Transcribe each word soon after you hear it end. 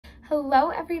Hello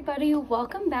everybody,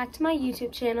 welcome back to my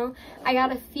YouTube channel. I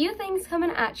got a few things coming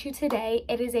at you today.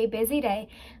 It is a busy day.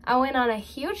 I went on a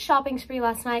huge shopping spree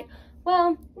last night.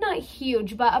 Well, not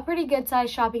huge, but a pretty good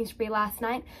sized shopping spree last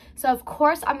night. So of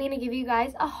course I'm going to give you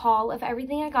guys a haul of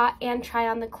everything I got and try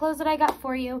on the clothes that I got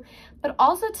for you. But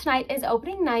also tonight is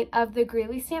opening night of the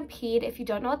Greeley Stampede. If you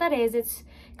don't know what that is, it's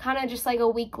kind of just like a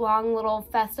week-long little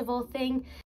festival thing.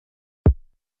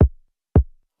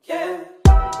 Yeah.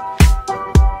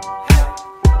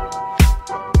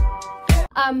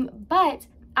 But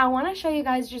I want to show you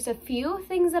guys just a few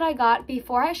things that I got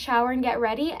before I shower and get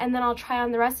ready, and then I'll try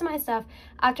on the rest of my stuff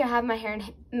after I have my hair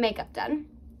and makeup done.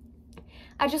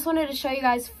 I just wanted to show you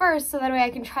guys first so that way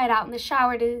I can try it out in the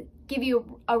shower to give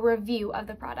you a review of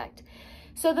the product.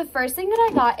 So the first thing that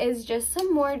I got is just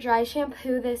some more dry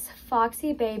shampoo, this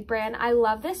Foxy Babe brand. I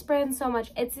love this brand so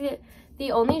much. It's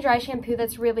the only dry shampoo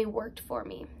that's really worked for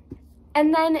me.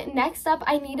 And then next up,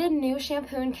 I needed new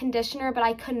shampoo and conditioner, but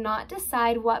I could not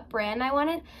decide what brand I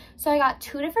wanted. So I got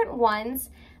two different ones.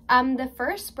 The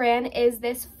first brand is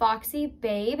this Foxy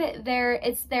Babe.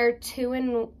 It's their 2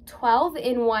 in 12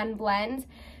 in 1 blend.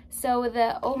 So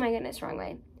oh my goodness, wrong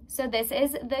way. So this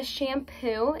is the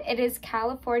shampoo. It is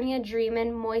California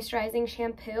Dreamin' Moisturizing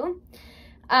Shampoo.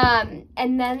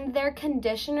 And then their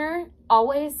conditioner,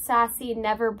 Always Sassy,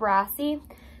 Never Brassy.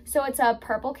 So it's a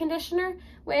purple conditioner,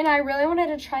 and I really wanted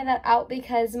to try that out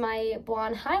because my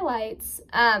blonde highlights,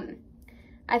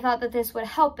 I thought that this would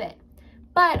help it.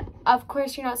 But of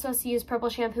course you're not supposed to use purple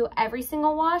shampoo every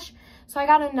single wash, so I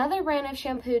got another brand of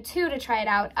shampoo too to try it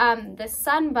out, the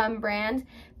Sunbum brand,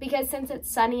 because since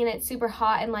it's sunny and it's super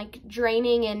hot and like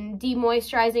draining and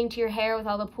demoisturizing to your hair with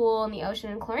all the pool and the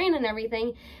ocean and chlorine and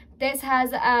everything, this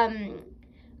has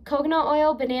coconut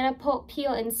oil, banana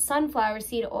peel, and sunflower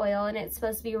seed oil, and it's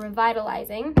supposed to be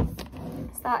revitalizing.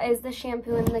 So that is the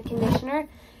shampoo and the conditioner.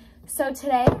 So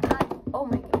today, oh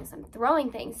my goodness, I'm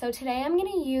throwing things. So today I'm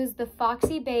going to use the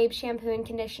Foxy Babe shampoo and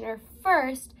conditioner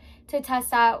first to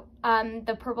test out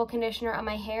the purple conditioner on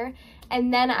my hair,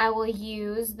 and then I will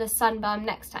use the Sunbum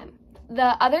next time.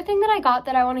 The other thing that I got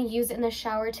that I want to use in the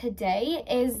shower today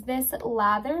is this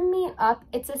Lather Me Up.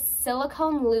 It's a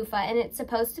silicone loofah, and it's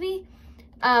supposed to be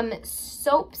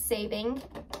soap saving.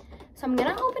 So I'm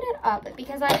gonna open it up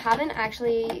because I haven't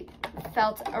actually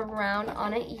felt around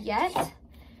on it yet.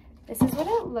 This is what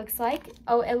it looks like.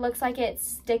 Oh, it looks like it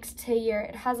sticks to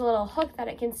it has a little hook that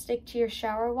it can stick to your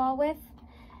shower wall with.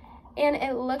 And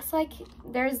it looks like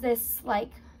there's this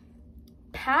like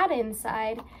pad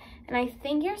inside, and I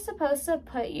think you're supposed to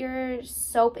put your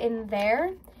soap in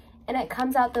there and it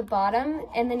comes out the bottom,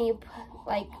 and then you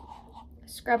like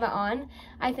scrub it on.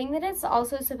 I think that it's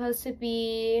also supposed to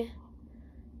be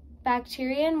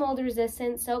bacteria and mold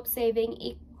resistant, soap saving,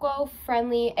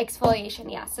 eco-friendly exfoliation.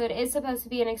 Yeah, so it is supposed to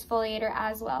be an exfoliator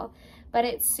as well, but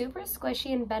it's super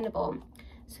squishy and bendable.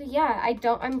 So yeah,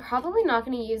 I'm probably not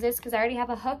going to use this because I already have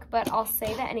a hook, but I'll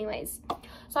save it anyways.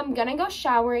 So I'm gonna go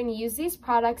shower and use these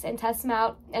products and test them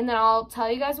out, and then I'll tell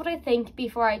you guys what I think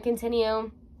before I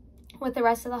continue with the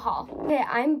rest of the haul. Okay,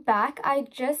 I'm back. I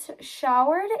just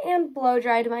showered and blow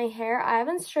dried my hair. I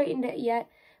haven't straightened it yet,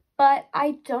 but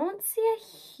I don't see a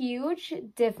huge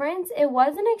difference. It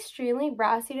wasn't extremely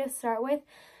brassy to start with.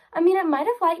 I mean, it might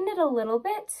have lightened it a little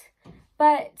bit,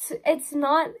 but it's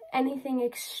not anything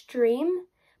extreme,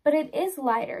 but it is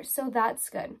lighter, so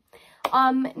that's good.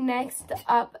 Next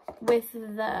up with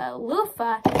the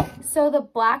loofah, so the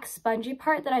black spongy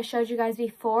part that I showed you guys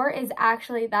before is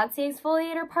actually, that's the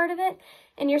exfoliator part of it,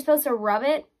 and you're supposed to rub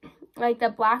it, like the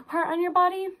black part on your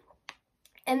body,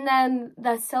 and then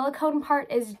the silicone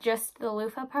part is just the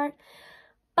loofah part.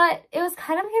 But it was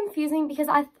kind of confusing because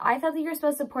I thought that you were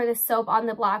supposed to pour the soap on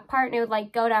the black part and it would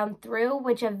like go down through,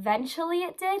 which eventually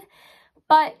it did,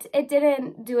 but it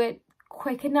didn't do it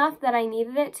quick enough that I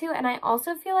needed it to. And I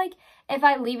also feel like if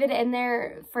I leave it in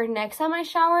there for next time I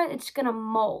shower, it's gonna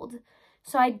mold.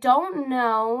 So I don't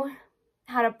know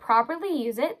how to properly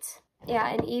use it. Yeah,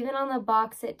 and even on the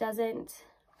box, it doesn't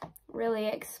really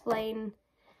explain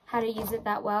how to use it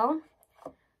that well.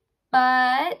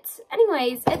 But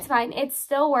anyways, it's fine. It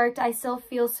still worked. I still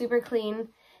feel super clean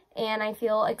and I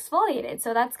feel exfoliated,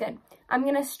 so that's good. I'm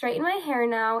gonna straighten my hair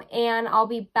now, and I'll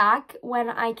be back when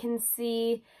I can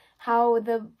see how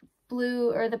the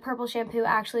blue or the purple shampoo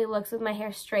actually looks with my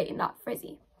hair straight and not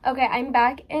frizzy. Okay, I'm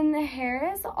back and the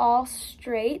hair is all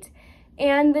straight,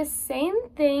 and the same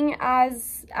thing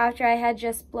as after I had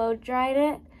just blow dried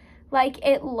it. Like,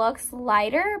 it looks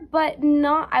lighter, but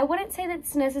not, I wouldn't say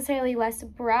that's necessarily less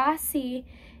brassy.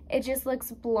 It just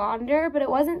looks blonder, but it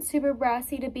wasn't super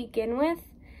brassy to begin with.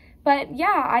 But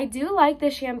yeah, I do like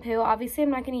the shampoo. Obviously, I'm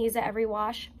not going to use it every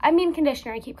wash. I mean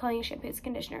conditioner. I keep calling it shampoo. It's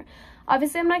conditioner.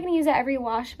 Obviously, I'm not going to use it every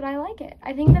wash, but I like it.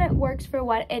 I think that it works for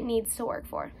what it needs to work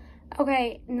for.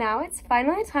 Okay, now it's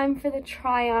finally time for the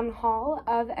try-on haul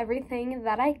of everything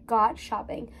that I got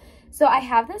shopping. So I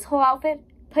have this whole outfit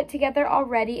put together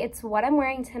already. It's what I'm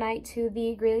wearing tonight to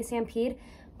the Greeley Stampede,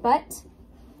 but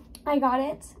I got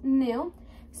it new.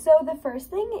 So the first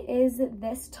thing is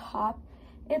this top.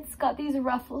 It's got these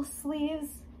ruffle sleeves,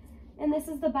 and this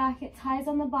is the back. It ties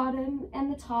on the bottom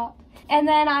and the top. And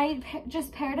then I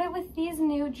just paired it with these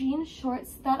new jean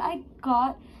shorts that I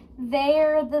got.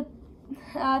 They're the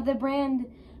brand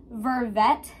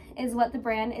Vervet is what the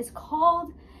brand is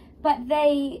called, but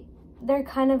they're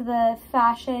kind of the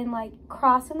fashion like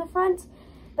cross in the front,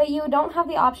 but you don't have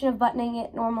the option of buttoning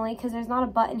it normally because there's not a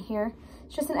button here.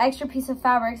 It's just an extra piece of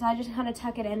fabric, so I just kind of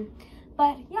tuck it in.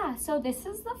 But yeah, so this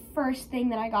is the first thing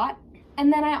that I got.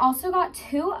 And then I also got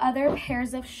 2 other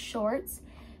pairs of shorts.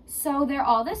 So they're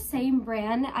all the same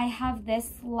brand. I have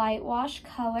this light wash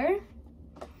color.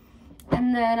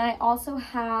 And then I also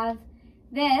have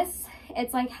this.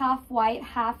 It's like half white,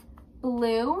 half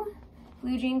blue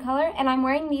jean color. And I'm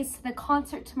wearing these to the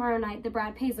concert tomorrow night, the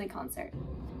Brad Paisley concert.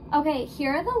 Okay,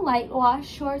 here are the light wash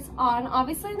shorts on.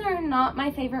 Obviously, they're not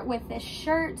my favorite with this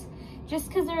shirt, just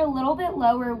because they're a little bit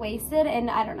lower waisted, and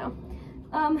I don't know.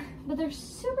 But they're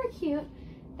super cute.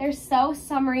 They're so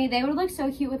summery. They would look so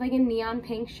cute with like a neon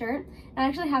pink shirt. I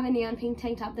actually have a neon pink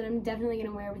tank top that I'm definitely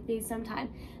gonna wear with these sometime.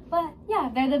 But yeah,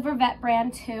 they're the Vervet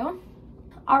brand too.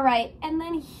 All right, and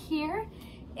then here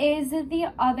is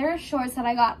the other shorts that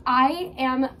I got. I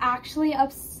am actually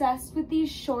obsessed with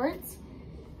these shorts.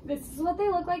 This is what they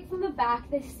look like from the back.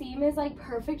 The seam is like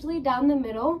perfectly down the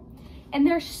middle, and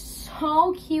they're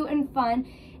so cute and fun.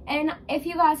 And if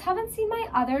you guys haven't seen my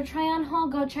other try-on haul,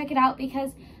 go check it out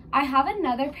because I have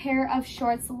another pair of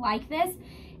shorts like this.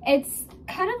 It's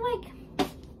kind of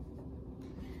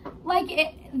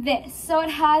like this. So it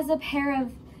has a pair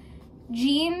of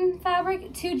jean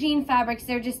fabric, 2 jean fabrics.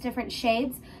 They're just different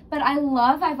shades. But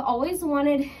I've always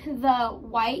wanted the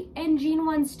white and jean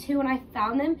ones too, and I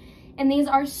found them. And these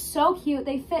are so cute.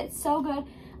 They fit so good.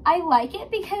 I like it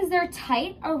because they're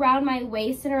tight around my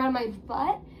waist and around my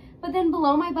butt, but then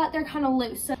below my butt, they're kind of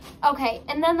loose. So, okay,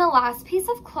 and then the last piece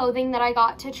of clothing that I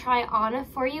got to try on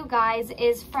for you guys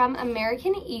is from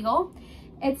American Eagle.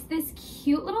 It's this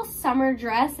cute little summer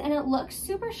dress, and it looks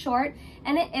super short,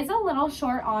 and it is a little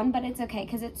short on, but it's okay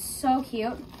because it's so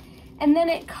cute. And then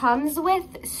it comes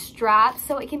with straps,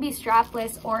 so it can be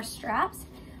strapless or straps.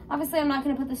 Obviously, I'm not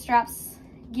going to put the straps,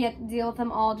 deal with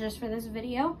them all just for this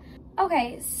video.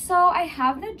 Okay, so I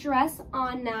have the dress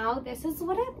on now. This is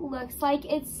what it looks like.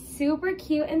 It's super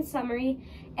cute and summery.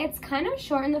 It's kind of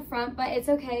short in the front, but it's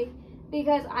okay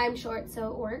because I'm short, so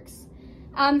it works.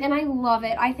 And I love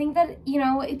it. I think that, you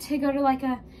know, to go to like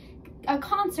a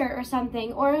concert or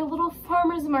something, or a little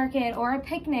farmer's market or a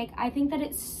picnic, I think that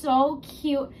it's so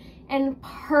cute and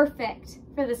perfect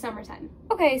for the summertime.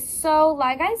 Okay, so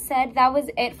like I said, that was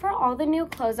it for all the new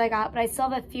clothes I got, but I still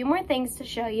have a few more things to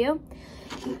show you.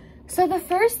 So the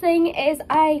first thing is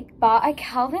I bought a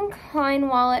Calvin Klein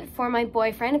wallet for my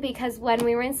boyfriend because when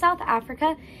we were in South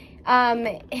Africa,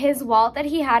 his wallet that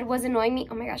he had was annoying me.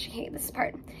 Oh my gosh, I hate this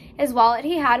part. His wallet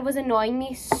he had was annoying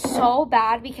me so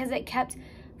bad because it kept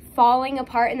falling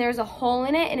apart and there was a hole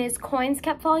in it and his coins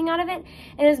kept falling out of it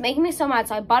and it was making me so mad.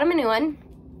 So I bought him a new one,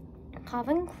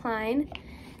 Calvin Klein.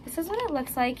 This is what it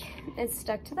looks like. It's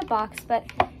stuck to the box, but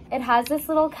it has this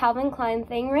little Calvin Klein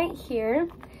thing right here.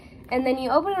 And then you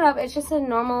open it up, it's just a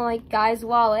normal like guy's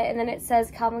wallet, and then it says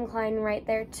Calvin Klein right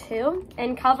there too.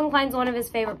 And Calvin Klein's one of his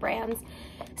favorite brands.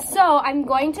 So I'm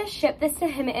going to ship this to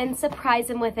him and surprise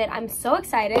him with it. I'm so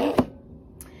excited.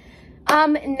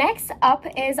 Next up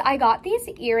is I got these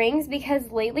earrings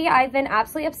because lately I've been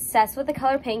absolutely obsessed with the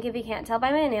color pink, if you can't tell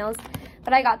by my nails.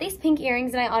 But I got these pink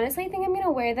earrings and I honestly think I'm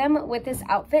gonna wear them with this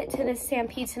outfit to this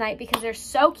Stampede tonight because they're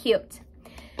so cute.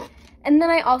 And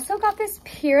then I also got this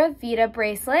Pura Vida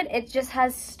bracelet. It just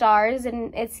has stars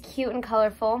and it's cute and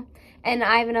colorful. And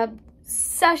I have an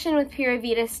obsession with Pura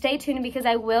Vida. Stay tuned because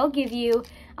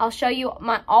I'll show you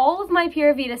all of my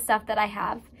Pura Vida stuff that I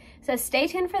have. So stay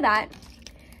tuned for that.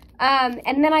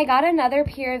 And then I got another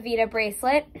Pura Vida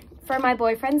bracelet for my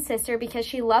boyfriend's sister because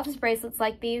she loves bracelets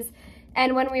like these.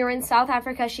 And when we were in South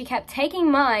Africa, she kept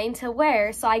taking mine to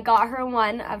wear. So I got her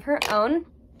one of her own.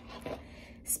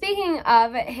 Speaking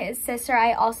of his sister,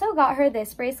 I also got her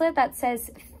this bracelet that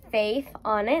says Faith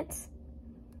on it.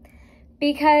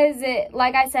 Because,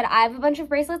 like I said, I have a bunch of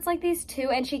bracelets like these too,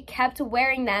 and she kept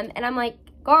wearing them. And I'm like,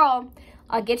 girl,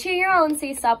 I'll get you your own so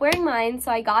you stop wearing mine.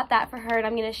 So I got that for her, and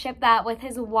I'm going to ship that with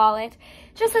his wallet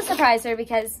just to surprise her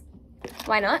because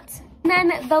why not? And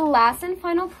then the last and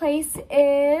final place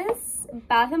is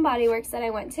Bath & Body Works that I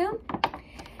went to.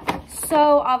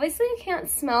 So obviously you can't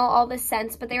smell all the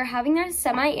scents, but they were having their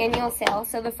semi-annual sale.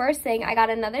 So the first thing, I got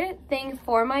another thing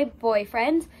for my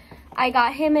boyfriend. I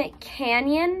got him a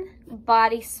Canyon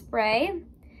body spray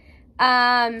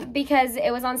because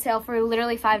it was on sale for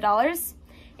literally $5.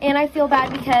 And I feel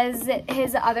bad because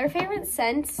his other favorite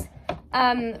scent,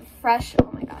 Fresh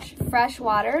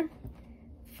Water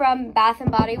from Bath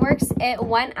 & Body Works, it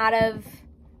went out of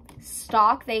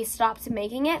stock. They stopped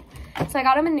making it. So I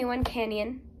got him a new one,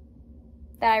 Canyon,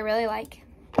 that I really like.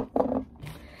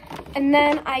 And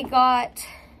then I got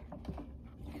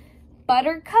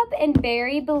Buttercup and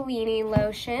Berry Bellini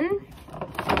lotion.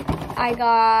 I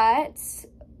got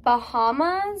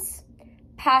Bahamas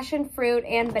Passion Fruit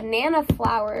and Banana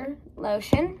Flower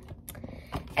lotion.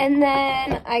 And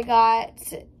then I got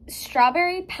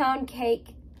Strawberry Pound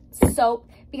Cake soap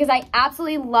because I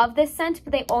absolutely love this scent,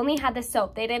 but they only had the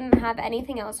soap. They didn't have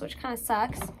anything else, which kind of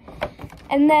sucks.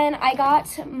 And then I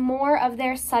got more of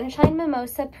their Sunshine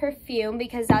Mimosa perfume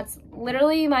because that's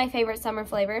literally my favorite summer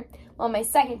flavor. Well, my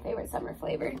second favorite summer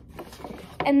flavor.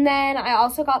 And then I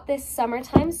also got this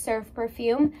Summertime Surf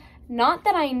perfume. Not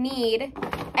that I need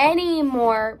any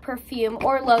more perfume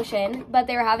or lotion, but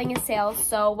they were having a sale,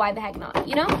 so why the heck not,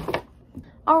 you know?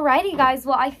 Alrighty, guys.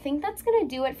 Well, I think that's going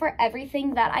to do it for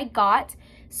everything that I got.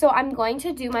 So I'm going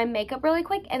to do my makeup really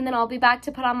quick, and then I'll be back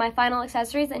to put on my final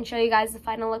accessories and show you guys the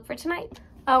final look for tonight.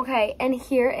 Okay, and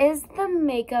here is the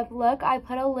makeup look. I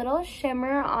put a little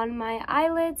shimmer on my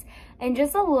eyelids and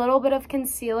just a little bit of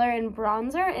concealer and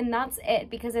bronzer, and that's it,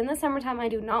 because in the summertime I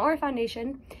do not wear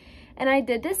foundation. And I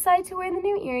did decide to wear the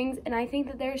new earrings, and I think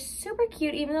that they're super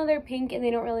cute, even though they're pink and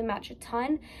they don't really match a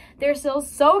ton. They're still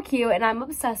so cute, and I'm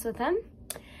obsessed with them.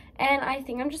 And I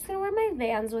think I'm just going to wear my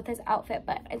Vans with this outfit,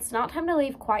 but it's not time to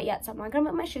leave quite yet, so I'm not going to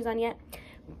put my shoes on yet.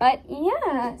 But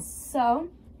yeah, so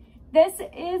this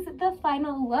is the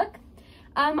final look.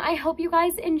 I hope you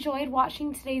guys enjoyed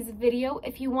watching today's video.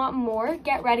 If you want more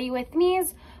get ready with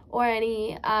me's or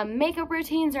any makeup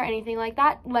routines or anything like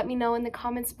that, let me know in the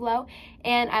comments below,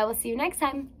 and I will see you next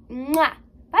time. Mwah!